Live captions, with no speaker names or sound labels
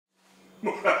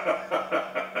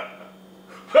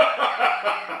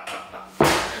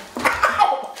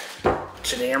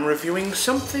Today I'm reviewing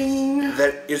something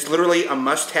that is literally a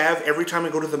must-have every time I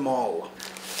go to the mall.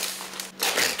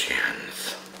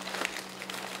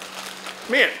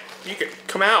 Man, you could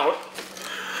come out.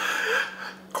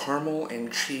 Caramel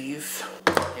and cheese.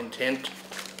 Intent.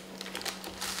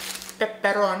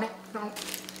 Pepperoni. No.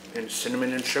 And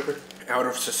cinnamon and sugar. Out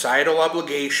of societal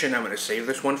obligation, I'm gonna save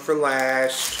this one for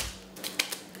last.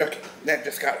 Okay, that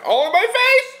just got all over my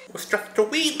face with just a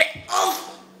wee bit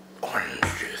of orange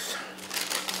juice.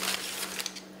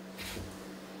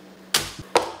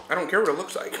 I don't care what it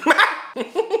looks like.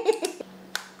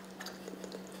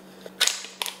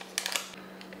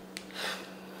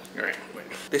 Alright, wait.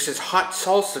 This is hot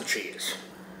salsa cheese.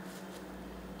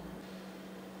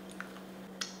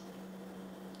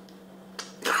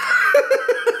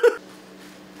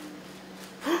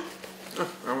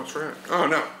 Oh, I almost forgot. Oh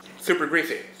no. Super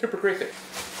greasy. Super greasy.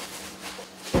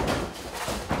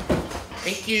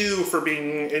 Thank you for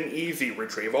being an easy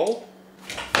retrieval.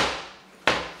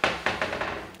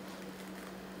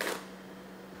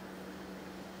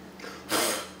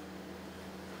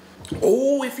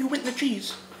 Oh, if you went the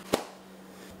cheese.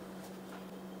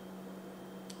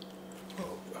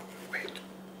 Oh, wait.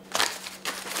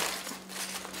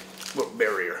 Little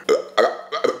barrier.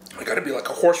 I gotta be like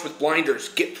a horse with blinders.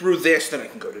 Get through this, then I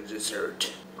can go to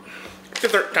dessert.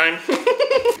 Dessert time.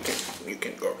 You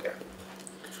can go there.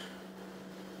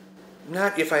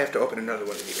 Not if I have to open another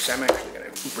one of these. I'm actually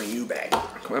gonna bring you back.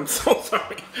 I'm so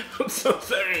sorry. I'm so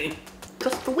sorry.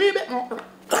 Just a wee bit more.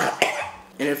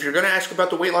 And if you're gonna ask about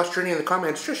the weight loss journey in the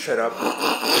comments, just shut up.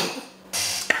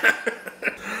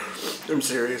 I'm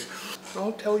serious.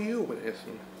 I'll tell you when it's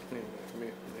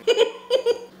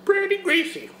pretty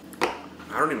greasy.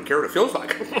 I don't even care what it feels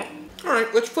like. All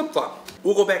right, let's flip-flop.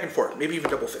 We'll go back and forth, maybe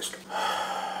even double fist.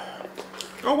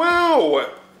 Oh wow!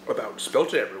 About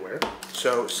spilt it everywhere.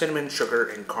 So cinnamon, sugar,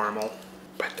 and caramel.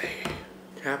 But they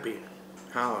happy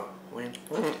Halloween.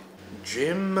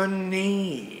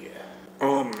 Jiminy.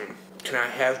 Can I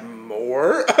have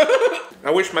more?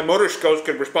 I wish my motor skills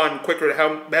could respond quicker to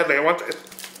how badly I want this.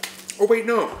 Oh wait,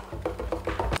 no.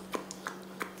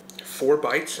 4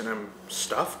 bites and I'm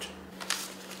stuffed.